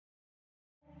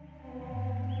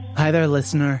Hi there,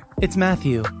 listener. It's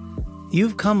Matthew.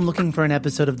 You've come looking for an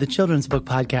episode of the Children's Book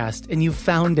Podcast, and you've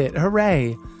found it.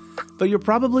 Hooray! But you're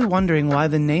probably wondering why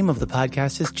the name of the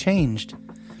podcast has changed.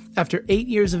 After 8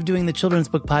 years of doing the Children's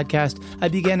Book Podcast, I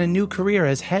began a new career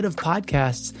as head of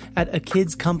podcasts at A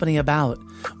Kids Company About,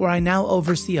 where I now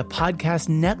oversee a podcast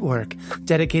network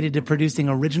dedicated to producing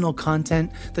original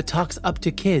content that talks up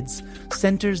to kids,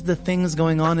 centers the things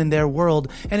going on in their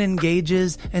world, and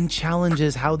engages and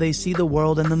challenges how they see the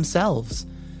world and themselves.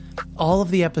 All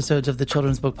of the episodes of the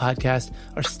Children's Book Podcast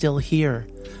are still here.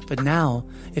 But now,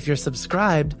 if you're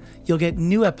subscribed, you'll get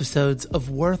new episodes of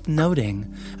Worth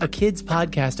Noting, a kids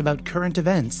podcast about current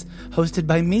events, hosted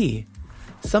by me.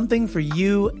 Something for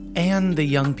you and the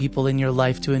young people in your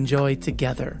life to enjoy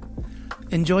together.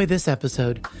 Enjoy this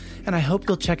episode, and I hope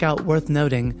you'll check out Worth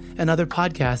Noting and other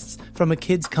podcasts from A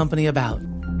Kids Company About.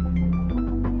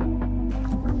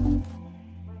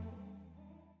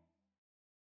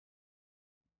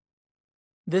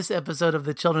 This episode of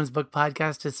the Children's Book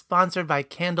Podcast is sponsored by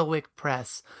Candlewick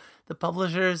Press, the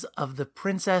publishers of the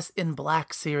Princess in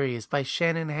Black series by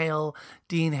Shannon Hale,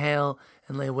 Dean Hale,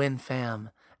 and LeWin Pham.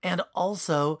 And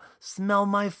also Smell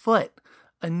My Foot,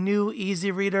 a new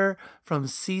easy reader from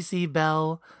CC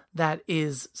Bell that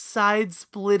is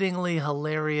side-splittingly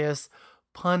hilarious,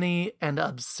 punny, and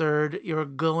absurd. You're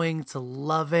going to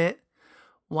love it.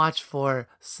 Watch for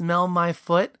Smell My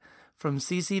Foot from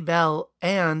CC Bell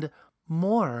and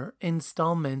more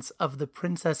installments of the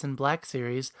Princess in Black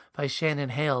series by Shannon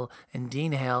Hale and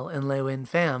Dean Hale and LeWin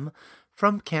Pham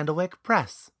from Candlewick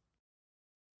Press.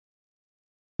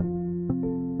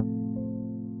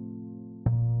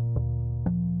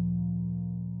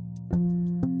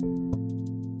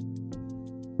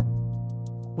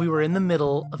 We were in the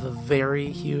middle of a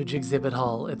very huge exhibit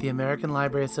hall at the American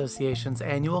Library Association's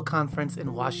annual conference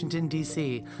in Washington,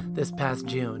 D.C. this past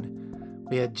June.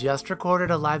 We had just recorded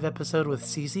a live episode with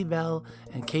CC Bell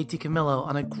and Katie Camillo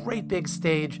on a great big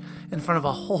stage in front of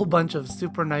a whole bunch of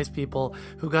super nice people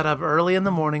who got up early in the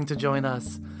morning to join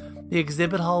us. The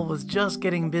exhibit hall was just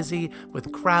getting busy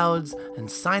with crowds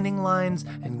and signing lines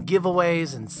and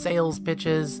giveaways and sales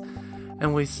pitches,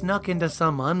 and we snuck into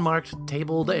some unmarked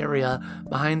tabled area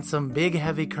behind some big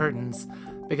heavy curtains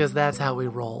because that's how we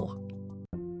roll.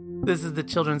 This is the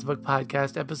Children's Book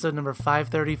Podcast, episode number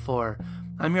 534.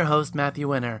 I'm your host, Matthew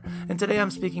Winner, and today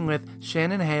I'm speaking with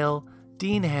Shannon Hale,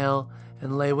 Dean Hale,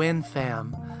 and LeWin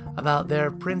Pham about their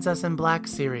Princess in Black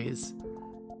series.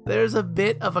 There's a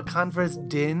bit of a conference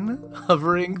din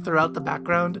hovering throughout the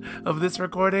background of this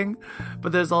recording,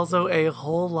 but there's also a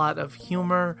whole lot of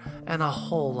humor and a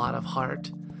whole lot of heart.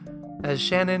 As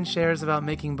Shannon shares about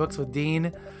making books with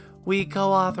Dean, we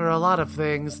co-author a lot of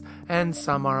things, and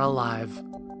some are alive.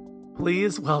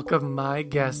 Please welcome my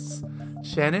guests,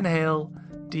 Shannon Hale,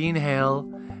 Dean Hale,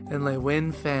 and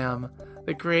LeWin Pham,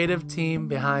 the creative team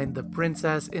behind the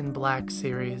Princess in Black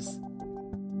series.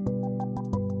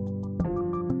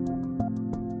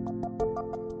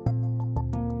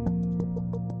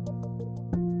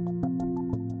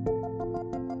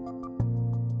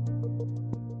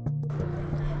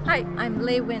 Hi, I'm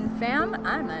LeWin Pham.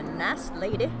 I'm a nice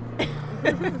lady.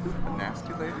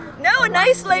 Nasty lady? No, a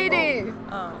nice lady!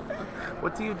 Oh.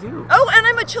 What do you do? Oh, and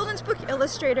I'm a children's book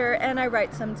illustrator, and I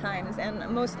write sometimes, and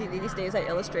mostly these days I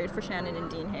illustrate for Shannon and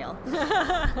Dean Hale.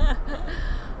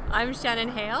 I'm Shannon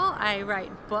Hale. I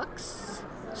write books,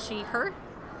 she, her.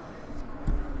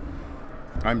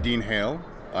 I'm Dean Hale.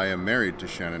 I am married to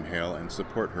Shannon Hale and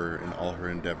support her in all her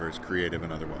endeavors, creative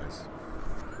and otherwise.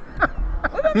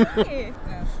 What about me?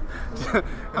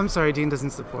 I'm sorry, Dean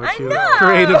doesn't support I you, know!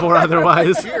 creative or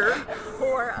otherwise.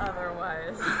 Or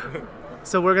otherwise.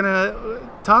 So we're going to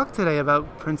talk today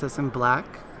about Princess in Black,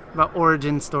 about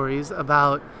origin stories,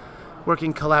 about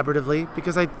working collaboratively,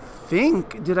 because I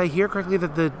think, did I hear correctly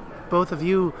that the both of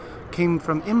you came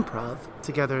from improv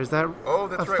together? Is that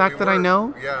that's a fact that I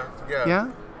know? Yeah.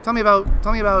 Yeah? Tell me about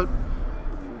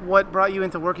what brought you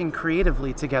into working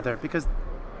creatively together, because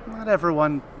not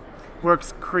everyone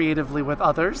works creatively with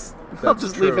others. I'll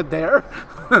just leave it there.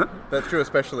 That's true,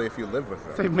 especially if you live with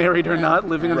them. Say married or not,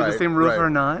 living under the same roof or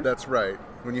not. That's right.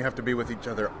 When you have to be with each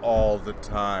other all the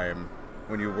time,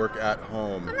 when you work at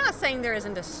home. I'm not saying there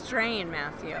isn't a strain,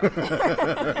 Matthew.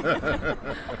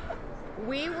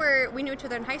 We knew each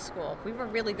other in high school. We were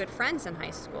really good friends in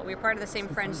high school. We were part of the same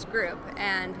friends group,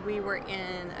 and we were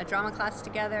in a drama class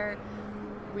together.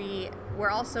 We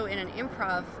were also in an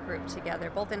improv group together,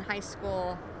 both in high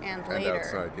school and later. And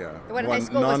outside, yeah. The one in high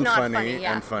school was not funny,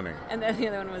 and funny. And then the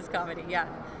other one was comedy, yeah.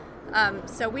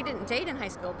 So we didn't date in high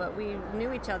school, but we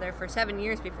knew each other for 7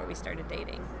 years before we started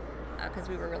dating, because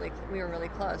we were really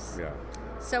close. Yeah.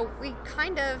 So we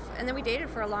kind of, and then we dated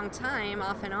for a long time,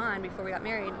 off and on, before we got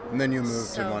married. And then you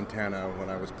moved to Montana when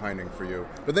I was pining for you.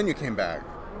 But then you came back.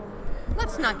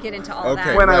 Let's not get into all Okay.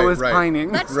 that. When I Right, was right.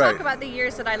 pining. Let's Right. talk about the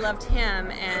years that I loved him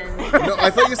and No, I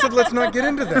thought you said let's not get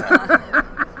into that.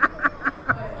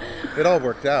 It all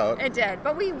worked out. it did.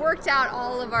 But we worked out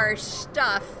all of our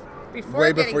stuff before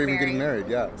Way getting before even married. getting married,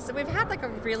 yeah. So we've had like a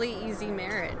really easy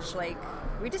marriage. Like,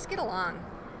 we just get along.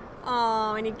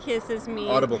 Oh, and he kisses me.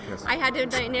 Audible kiss. I had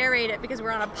to narrate it because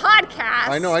we're on a podcast.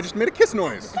 I know, I just made a kiss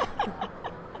noise.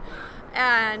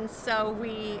 And so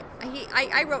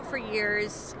I wrote for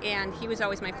years, and he was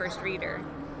always my first reader.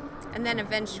 And then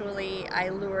eventually I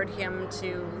lured him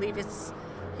to leave his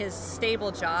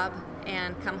stable job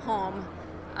and come home.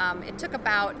 It took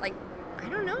about,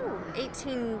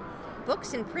 18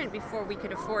 books in print before we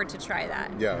could afford to try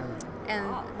that. Yeah.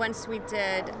 And once we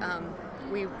did,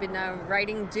 we've been a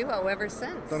writing duo ever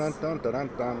since. Dun dun dun dun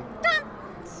dun.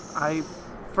 I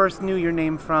first knew your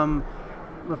name from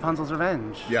Rapunzel's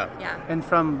Revenge. Yeah. Yeah. And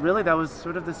from really, that was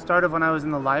sort of the start of when I was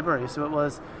in the library. So it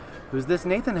was, who's this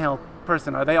Nathan Hale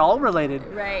person? Are they all related?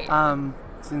 Right.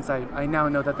 Since I now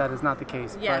know that is not the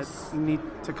case. Yes. But you need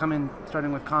to come in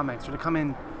starting with comics, or to come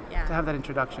in Yeah. to have that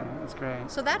introduction. It's great.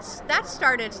 So that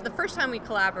started, the first time we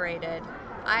collaborated,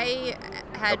 I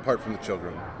had... Apart from the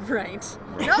children. Right.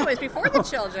 No, it was before the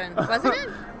children, wasn't it?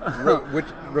 Which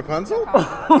Rapunzel?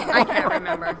 I can't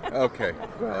remember. Okay.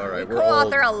 Well, all right. We We're old.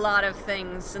 co-author a lot of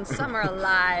things, and some are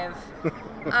alive.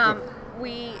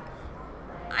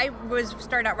 I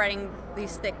started out writing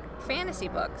these thick fantasy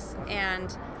books,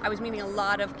 and I was meeting a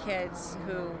lot of kids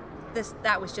who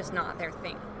that was just not their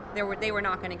thing. They were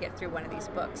not going to get through one of these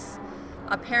books.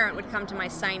 A parent would come to my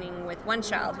signing with one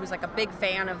child who's like a big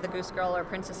fan of the Goose Girl or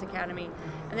Princess Academy,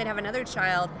 and they'd have another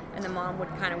child, and the mom would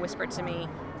kind of whisper to me,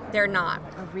 they're not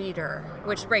a reader,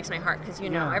 which breaks my heart because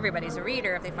Yeah. everybody's a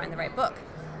reader if they find the right book.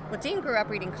 Well, Dean grew up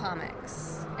reading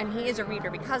comics, and he is a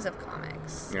reader because of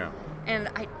comics. Yeah. And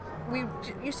we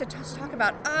used to talk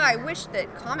about, I wish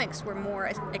that comics were more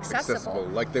accessible.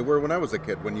 Like they were when I was a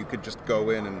kid, when you could just go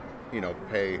in and,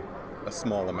 pay a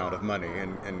small amount of money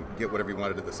and get whatever you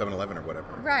wanted at the 7-Eleven or whatever.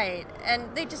 Right, and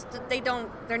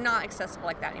they're not accessible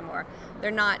like that anymore. They're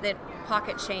not that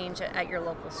pocket change at your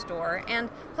local store, and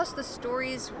plus the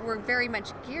stories were very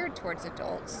much geared towards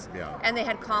adults. Yeah. And they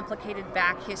had complicated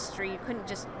back history. You couldn't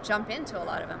just jump into a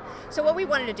lot of them. So what we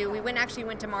wanted to do, we went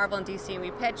to Marvel and DC, and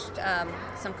we pitched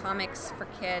some comics for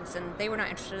kids, and they were not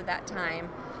interested at that time.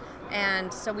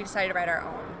 And so we decided to write our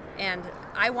own. And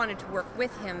I wanted to work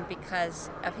with him because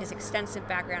of his extensive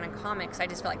background in comics. I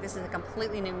just felt like this is a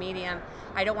completely new medium.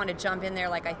 I don't want to jump in there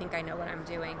like I think I know what I'm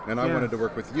doing. And I Yeah. wanted to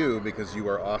work with you because you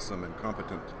are awesome and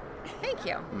competent. Thank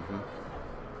you.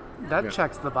 That Yeah.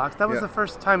 checks the box. That was Yeah. the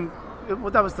first time.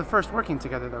 That was the first working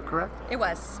together, though, correct? It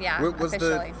was, yeah, Was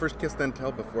officially. the First Kiss Then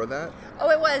Tell before that? Oh,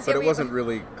 it was. But yeah, it wasn't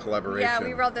really collaboration. Yeah,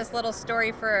 we wrote this little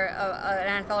story for an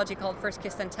anthology called First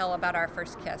Kiss Then Tell about our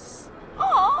first kiss.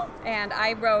 Aww. And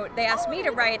they asked me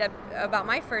to write about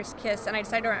my first kiss, and I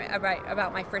decided to write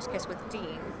about my first kiss with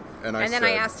Dean. And then I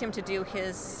said- asked him to do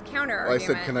his counter I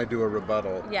argument. said, can I do a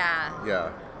rebuttal? Yeah. Yeah.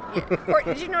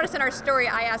 Did you notice in our story,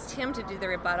 I asked him to do the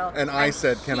rebuttal? And I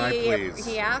said, "Can I please?"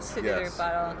 He asked to do the Yes.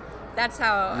 rebuttal. That's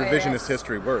how Revisionist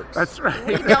history works. That's We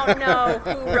right. don't know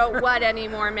who wrote what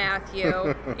anymore,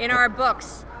 Matthew. In our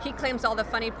books, he claims all the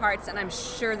funny parts, and I'm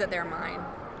sure that they're mine.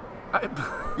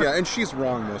 Yeah, and she's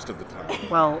wrong most of the time.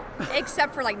 Well,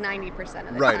 Except for like 90%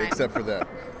 of the Right, time. except for that.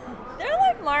 They're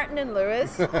like Martin and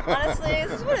Lewis. Honestly,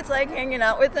 this is what it's like hanging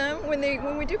out with them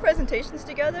when we do presentations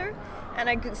together. And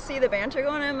I could see the banter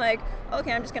going. I'm like,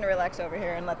 okay, I'm just gonna relax over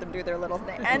here and let them do their little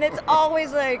thing. And it's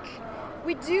always like,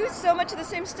 we do so much of the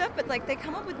same stuff, but like they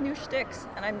come up with new shticks.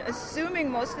 And I'm assuming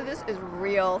most of this is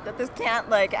real. That this can't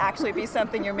like actually be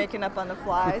something you're making up on the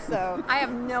fly. So I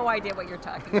have no idea what you're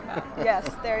talking about. yes,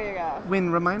 there you go.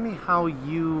 Wynn, remind me how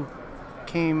you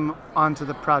came onto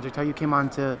the project, how you came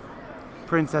onto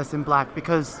Princess in Black,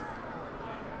 because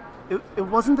it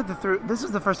wasn't that this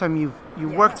is the first time you Yeah.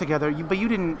 worked together, but you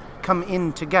didn't come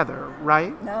in together,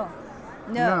 right? No.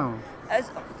 As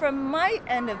from my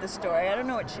end of the story, I don't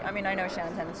know what I know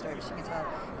Shannon's end of the story, but she can tell.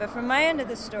 But from my end of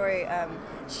the story,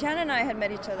 Shannon and I had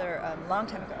met each other a long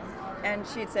time ago, and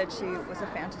she had said she was a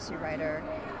fantasy writer,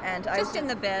 and Just in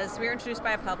the biz. We were introduced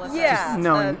by a publicist. yeah,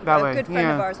 No, a that way, good friend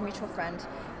of yeah. ours, a mutual friend,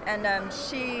 And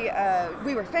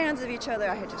we were fans of each other.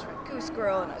 I had just read Goose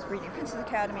Girl, and I was reading Princess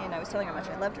Academy, and I was telling her how much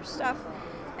I loved her stuff.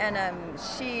 And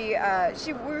we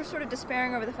were sort of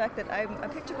despairing over the fact that I'm a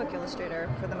picture book illustrator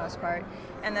for the most part,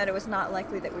 and that it was not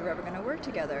likely that we were ever going to work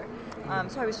together.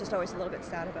 So I was just always a little bit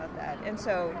sad about that. And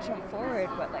so jump forward,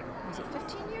 was it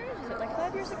 15 years? Was it like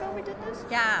 5 years ago we did this?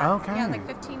 Yeah. Okay. Yeah, like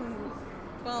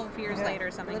 12 years later or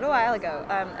A something. little while ago.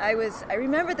 I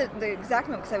remember the exact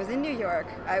moment because I was in New York.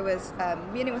 I was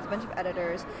meeting with a bunch of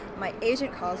editors. My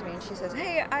agent calls me and she says,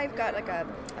 "Hey, I've got like a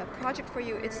project for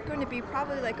you. It's going to be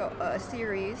probably like a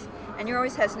series, and you're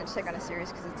always hesitant to take on a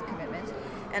series because it's a commitment."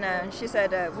 And she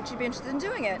said, "Would you be interested in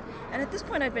doing it?" And at this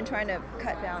point, I'd been trying to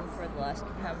cut down for the last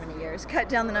how many years, cut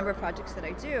down the number of projects that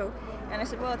I do. And I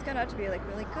said, "Well, it's got to have to be like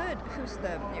really good. Who's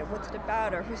what's it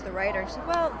about, or who's the writer?" And she said,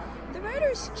 "Well, the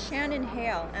writer's Shannon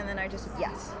Hale." And then I just said,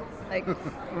 "Yes." Like,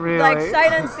 Really? like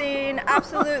sight unseen,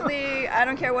 absolutely. I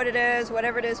don't care what it is,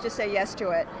 whatever it is, just say yes to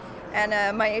it.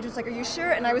 And my agent's like, "Are you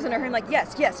sure?" And I was in a hurry, like,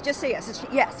 yes, just say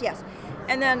yes. Yes.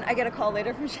 And then I get a call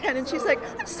later from Shannon. She's like,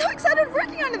 "I'm so excited we're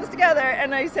working on this together."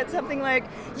 And I said something like,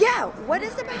 "Yeah, what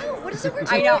is it about? What is it we're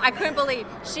doing?" I know, I couldn't believe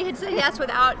she had said yes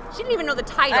without, she didn't even know the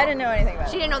title. I didn't know anything about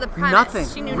it. She didn't know the premise. Nothing.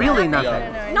 She knew Really I nothing.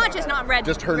 didn't know anything Not about just it. not read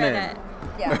Just her read name. it.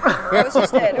 Yeah, that was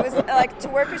just it. It was like to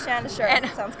work with Shannon. Sure, And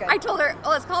sounds good. I told her,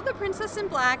 "Oh, it's called The Princess in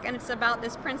Black, and it's about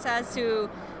this princess who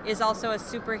is also a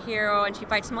superhero, and she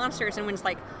fights monsters." And Wynn's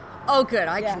like, "Oh, good,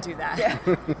 I can do that." Yeah.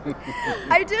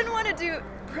 I didn't want to do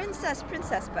princess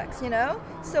books, you know?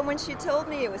 So when she told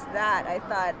me it was that, I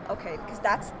thought, okay, because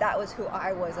that was who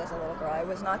I was as a little girl. I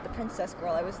was not the princess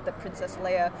girl. I was the Princess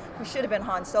Leia, who should have been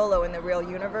Han Solo in the real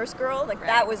universe girl. Like,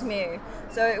 that Right. was me.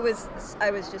 So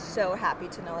I was just so happy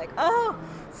to know, like, oh,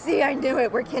 see, I knew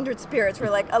it. We're kindred spirits. We're,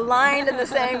 like, aligned in the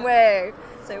same way.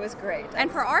 So it was great.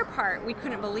 And for our part, we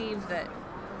couldn't believe that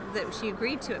she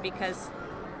agreed to it, because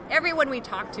everyone we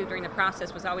talked to during the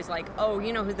process was always like, "Oh,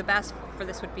 you know who the best for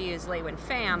this would be is Lei Wen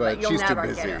Pham, But but you'll she's too never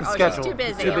busy. get her. Oh, Schedule. she's too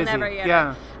busy. Too You'll busy. never get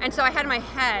Yeah. her." And so I had in my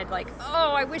head like,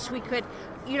 "Oh, I wish we could,"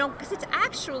 because it's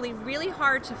actually really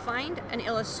hard to find an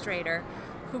illustrator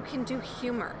who can do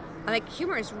humor. Like,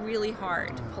 humor is really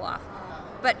hard to pull off,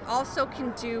 but also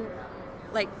can do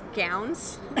like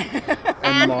gowns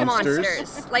and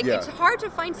monsters. Like, Yeah. it's hard to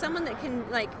find someone that can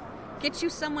get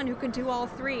you someone who can do all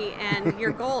three, and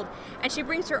you're gold. And she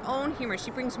brings her own humor.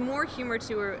 She brings more humor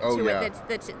to her it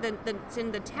that's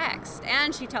in the text,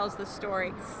 and she tells the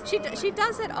story. She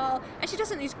does it all, and she does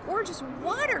it in these gorgeous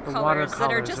watercolors that are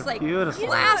watercolors just are like beautiful.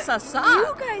 class us up.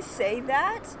 You guys say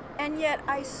that, and yet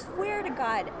I swear to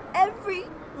God, every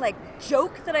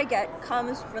joke that I get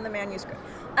comes from the manuscript.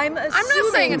 I'm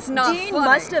assuming saying it's not Dean funny.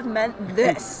 must have meant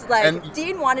this. And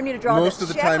Dean wanted me to draw Most this.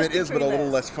 of the Chef time was it is, but a picturing little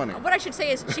this. less funny. What I should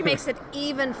say is she makes it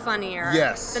even funnier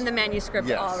Yes. than the manuscript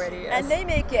Yes. already is. And they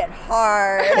make it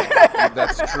hard.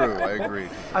 That's true. I agree.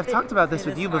 I've talked about this it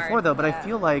with is you hard, before, though, but I yeah.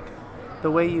 feel like the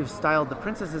way you've styled the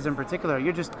princesses in particular,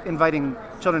 you're just inviting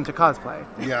children to cosplay.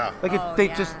 Yeah. Like, Oh, they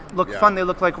yeah. just look Yeah. fun. They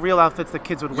look like real outfits that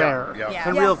kids would wear. yeah. Yeah.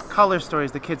 And Yes. real color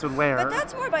stories that kids would wear. But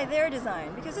that's more by their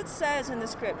design, because it says in the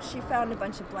script she found a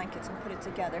bunch of blankets and put it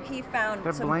together. He found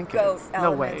They're some blankets. goat No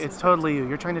way. elements It's and- totally you.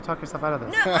 You're trying to talk yourself out of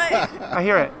this. No, I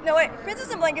hear it. No, wait. Princess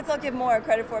and Blankets I'll give more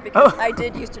credit for, because Oh. I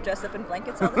did used to dress up in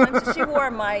blankets all the time. So she wore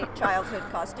my childhood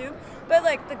costume. But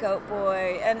like the Goat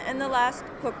Boy and the last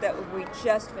book that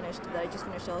I just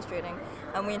finished illustrating,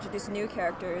 we introduced new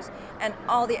characters and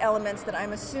all the elements that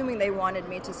I'm assuming they wanted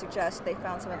me to suggest. They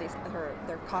found some of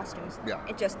their costumes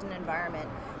in just an environment.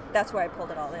 That's why I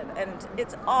pulled it all in. And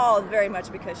it's all very much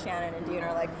because Shannon and Dean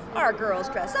are like, our girls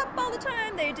dress up all the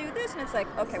time, they do this. And it's like,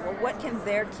 okay, well, what can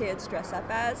their kids dress up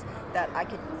as that I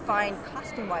could find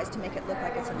costume-wise to make it look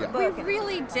like it's in the Yeah. book? We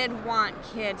really did want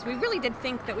kids. We really did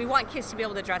think that we want kids to be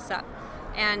able to dress up.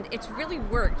 And it's really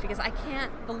worked, because I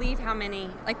can't believe how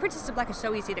many, like, Princess in Black is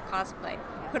so easy to cosplay.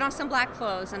 Put on some black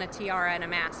clothes and a tiara and a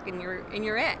mask, and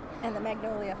you're it. And the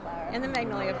magnolia flower. And the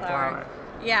magnolia flower.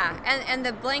 Yeah, and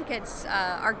the blankets,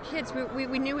 our kids,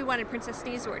 we knew we wanted Princess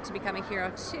Sneezewort to become a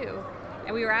hero too.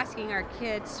 And we were asking our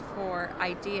kids for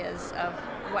ideas of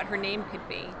what her name could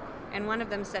be. And one of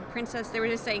them said princess. They were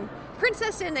just saying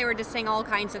princess, and they were just saying all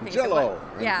kinds of things. Jell-O,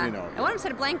 and, Yeah. you know. And one of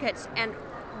them said blankets. And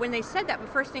when they said that, the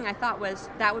first thing I thought was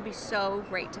that would be so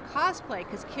great to cosplay,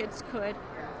 because kids could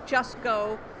just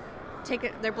go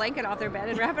take their blanket off their bed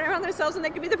and wrap it around themselves, and they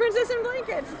could be the princess in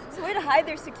blankets. It's a way to hide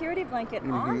their security blanket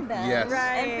on them. Yes.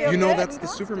 And feel You know, good that's and the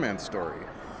costume. Superman story.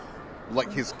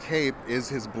 Like, his cape is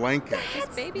his blanket. His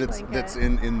baby that's blanket. that's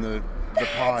in the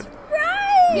pod.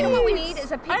 Right. You know what we need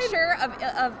is a picture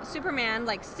of Superman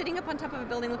like sitting up on top of a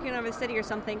building looking over the city or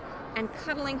something and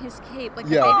cuddling his cape like a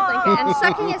baby blanket and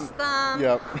sucking his thumb.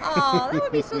 Yep. Oh, that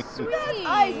would be so sweet.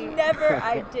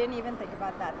 I didn't even think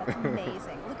about that. That's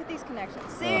amazing. Look at these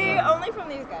connections. See, only from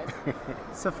these guys.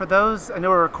 So for those, I know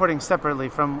we're recording separately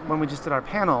from when we just did our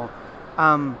panel.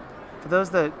 For those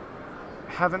that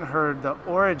haven't heard the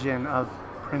origin of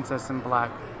Princess in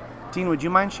Black, Dean, would you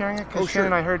mind sharing it? Because sure.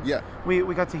 Shannon and I heard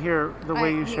we got to hear the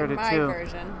way you shared it my too.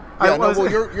 version. Yeah,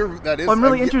 you're that is. I'm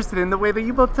really interested in the way that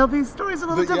you both tell these stories a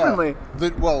little differently.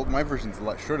 Well, my version's a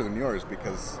lot shorter than yours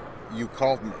because you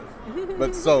called me.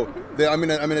 But so I'm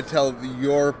gonna tell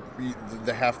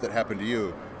the half that happened to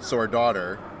you. So our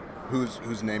daughter,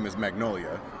 whose name is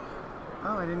Magnolia.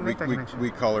 Oh, I didn't make that connection. We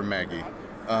call her Maggie.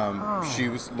 She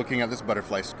was looking at this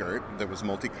butterfly skirt that was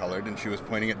multicolored, and she was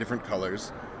pointing at different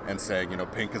colors and saying,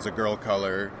 pink is a girl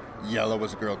color, yellow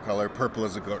is a girl color, purple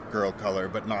is a girl color,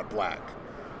 but not black.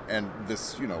 And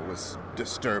this, was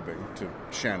disturbing to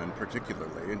Shannon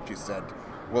particularly. And she said,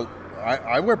 well,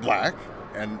 I wear black.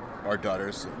 And our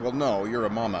daughter said, well, no, you're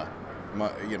a mama. I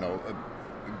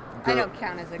don't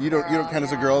count as a girl. You don't count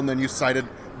as a girl. And then you cited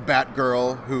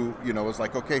Batgirl, who, was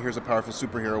like, okay, here's a powerful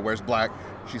superhero, wears black.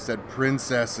 She said,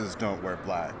 princesses don't wear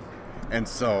black. And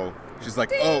so she's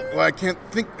like, oh, well, I can't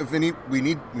think of any. We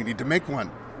need to make one.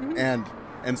 Mm-hmm.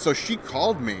 And so she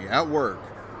called me at work.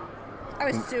 I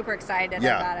was super excited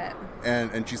about it.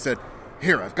 And she said,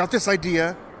 here, I've got this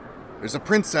idea. There's a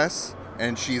princess,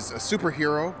 and she's a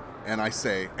superhero. And I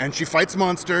say, and she fights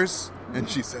monsters. And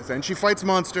she says, and she fights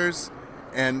monsters.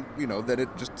 And, that it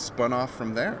just spun off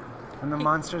from there. And the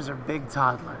monsters are big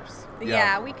toddlers.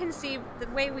 Yeah, we conceive the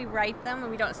way we write them,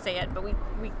 and we don't say it, but we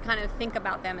kind of think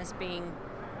about them as being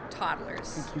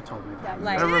toddlers. I think you told me that.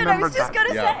 I was just going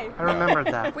to say. I remembered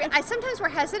that. Sometimes we're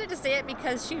hesitant to say it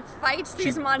because she fights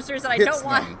these monsters, and I hits don't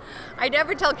want. them. I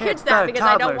never tell kids that because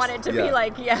toddlers. I don't want it to be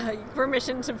like,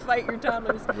 permission to fight your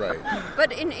toddlers. Right.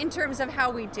 But in terms of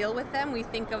how we deal with them, we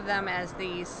think of them as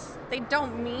these. They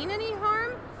don't mean any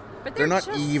harm, but they're not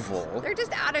just evil. They're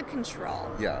just out of control.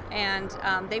 Yeah.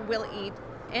 And they will eat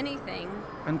anything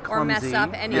and or mess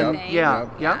up anything. Yeah.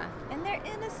 And they're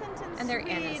innocent and they're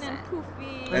sweet innocent and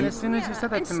poofy. And as soon as you said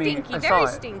that and to me, stinky, I very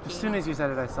saw it. stinky. As soon as you said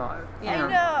it, I saw it. Yeah. I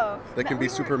know. They can be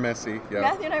super messy. Yeah.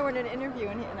 Matthew and I were in an interview,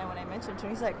 and when I mentioned to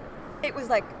him, he's like, it was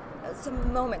like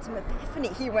some moments, some epiphany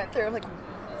he went through. I'm like,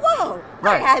 whoa,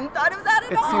 Right. I hadn't thought of that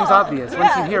at all. It seems obvious.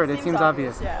 Once you hear it, it seems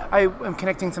obvious. Yeah. I am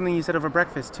connecting something you said over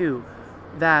breakfast, too,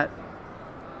 that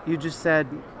you just said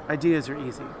ideas are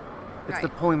easy. It's the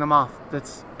Right. pulling them off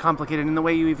that's complicated. And the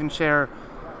way you even share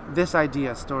this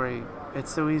idea story,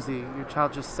 it's so easy. Your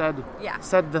child just said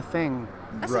the thing.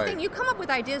 That's the thing. You come up with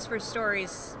ideas for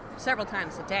stories several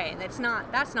times a day. That's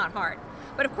not hard.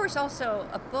 But of course, also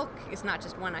a book is not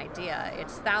just one idea.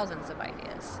 It's thousands of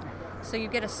ideas. So you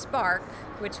get a spark,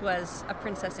 which was A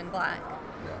Princess in Black.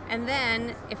 And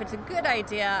then, if it's a good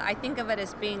idea, I think of it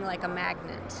as being like a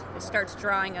magnet. It starts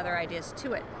drawing other ideas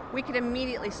to it. We could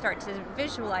immediately start to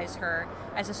visualize her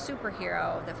as a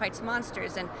superhero that fights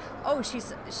monsters. And,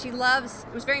 she loves,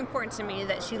 it was very important to me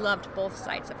that she loved both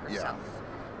sides of herself.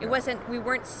 We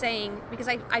weren't saying, because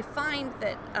I find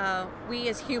that we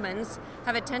as humans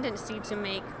have a tendency to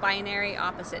make binary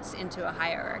opposites into a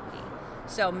hierarchy.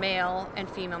 So male and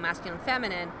female, masculine and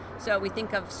feminine. So we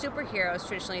think of superheroes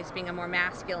traditionally as being a more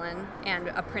masculine and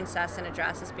a princess in a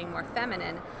dress as being more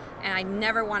feminine. And I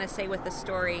never want to say with the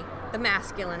story, the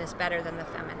masculine is better than the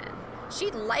feminine. She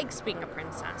likes being a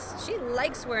princess. She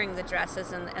likes wearing the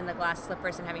dresses and the glass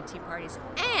slippers and having tea parties.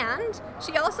 And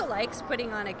she also likes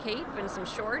putting on a cape and some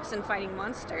shorts and fighting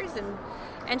monsters.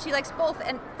 And she likes both.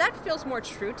 And that feels more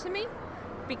true to me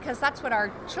because that's what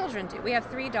our children do. We have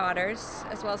 3 daughters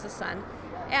as well as a son.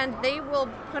 And they will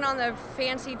put on their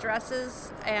fancy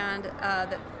dresses and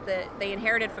that they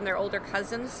inherited from their older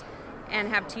cousins and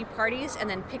have tea parties and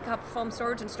then pick up foam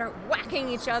swords and start whacking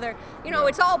each other.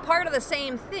 It's all part of the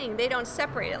same thing. They don't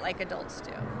separate it like adults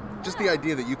do. Just the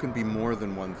idea that you can be more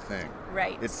than one thing.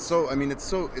 Right. It's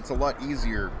a lot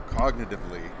easier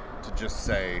cognitively to just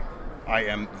say, I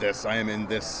am this, I am in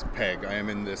this peg, I am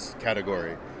in this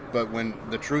category. But when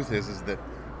the truth is that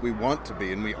we want to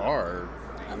be and we are,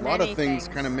 a lot of things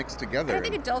kind of mixed together. And I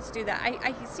think adults do that.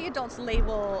 I see adults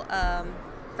label,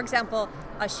 for example,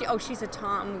 she's a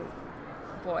tomboy,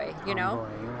 Tomboy, yeah.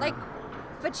 Like,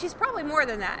 but she's probably more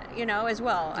than that, as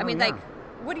well. I mean, like,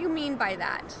 what do you mean by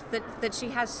that? That she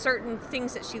has certain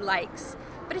things that she likes.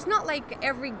 But it's not like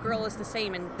every girl is the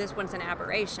same and this one's an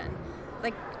aberration.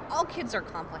 Like, all kids are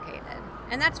complicated.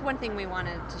 And that's one thing we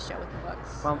wanted to show with the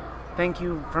books. Well, Thank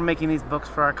you for making these books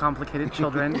for our complicated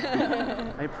children.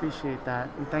 I appreciate that.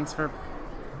 And thanks for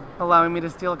allowing me to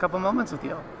steal a couple moments with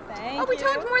you. Thank we you.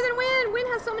 talked more than Win. Win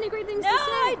has so many great things to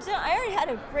say. I already had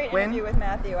a great Win? interview with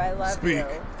Matthew. I love you.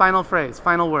 Final phrase,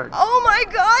 final word. Oh my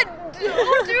God!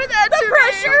 Don't do that to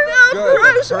pressure. me. The Good,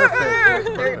 that's pressure. perfect, that's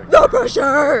perfect. The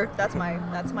pressure. That's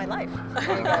my life.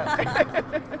 There you go.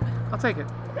 I'll take it.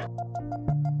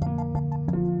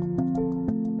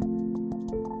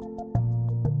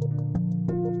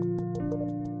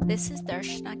 This is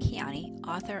Darshana Kiani,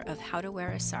 author of How to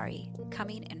Wear a Sari,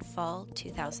 coming in fall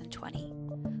 2020.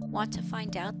 Want to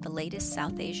find out the latest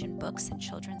South Asian books and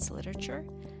children's literature?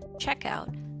 Check out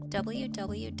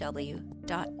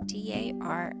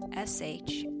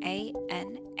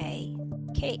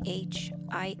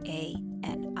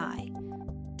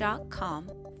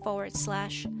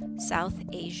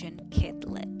Asian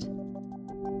Kidlit.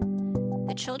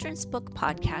 The Children's Book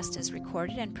Podcast is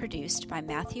recorded and produced by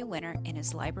Matthew Winner in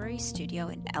his library studio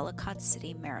in Ellicott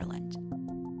City, Maryland.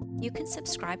 You can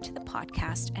subscribe to the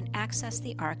podcast and access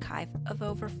the archive of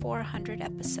over 400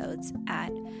 episodes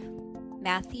at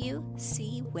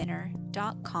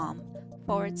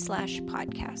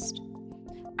matthewcwinner.com/podcast.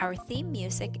 Our theme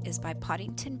music is by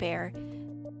Poddington Bear,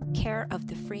 care of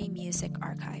the Free Music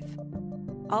Archive.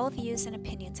 All views and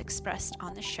opinions expressed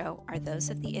on the show are those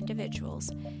of the individuals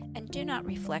and do not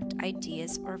reflect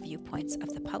ideas or viewpoints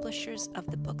of the publishers of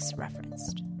the books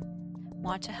referenced.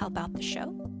 Want to help out the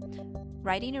show?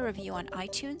 Writing a review on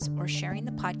iTunes or sharing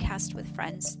the podcast with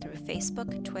friends through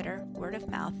Facebook, Twitter, word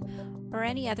of mouth, or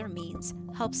any other means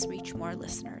helps reach more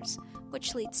listeners,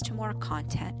 which leads to more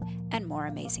content and more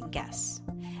amazing guests.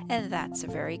 And that's a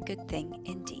very good thing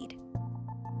indeed.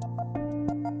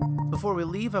 Before we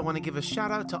leave, I want to give a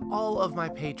shout out to all of my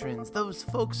patrons, those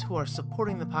folks who are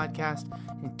supporting the podcast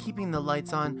and keeping the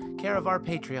lights on, care of our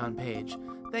Patreon page.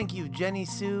 Thank you, Jenny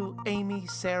Sue, Amy,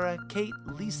 Sarah, Kate,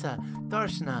 Lisa,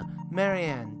 Darshana,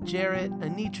 Marianne, Jarrett,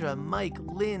 Anitra, Mike,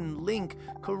 Lynn, Link,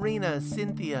 Karina,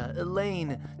 Cynthia,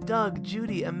 Elaine, Doug,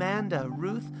 Judy, Amanda,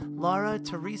 Ruth, Laura,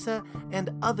 Teresa, and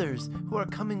others who are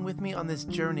coming with me on this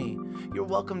journey. You're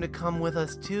welcome to come with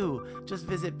us too. Just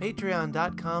visit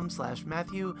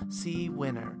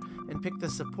patreon.com/MatthewCWinner and pick the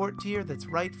support tier that's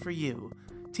right for you.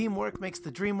 Teamwork makes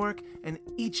the dream work, and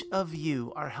each of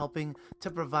you are helping to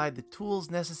provide the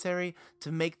tools necessary to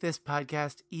make this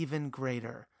podcast even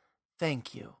greater.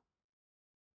 Thank you.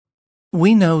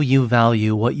 We know you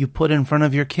value what you put in front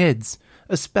of your kids,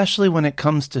 especially when it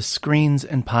comes to screens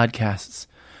and podcasts.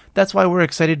 That's why we're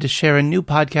excited to share a new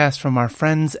podcast from our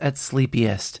friends at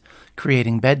Sleepiest,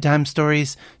 creating bedtime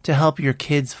stories to help your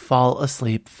kids fall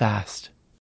asleep fast.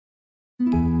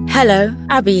 Hello,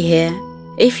 Abby here.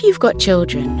 If you've got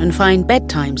children and find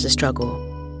bedtime's a struggle,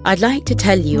 I'd like to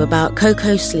tell you about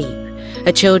Coco Sleep,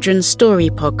 a children's story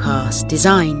podcast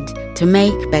designed to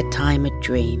make bedtime a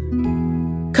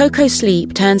dream. Coco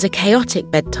Sleep turns a chaotic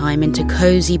bedtime into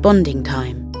cozy bonding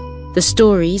time. The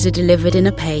stories are delivered in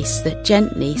a pace that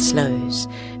gently slows.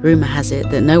 Rumour has it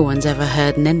that no one's ever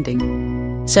heard an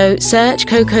ending. So search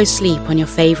Coco Sleep on your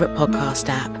favourite podcast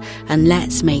app and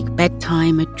let's make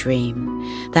bedtime a dream.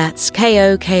 That's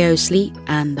KOKO Sleep,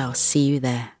 and I'll see you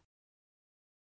there.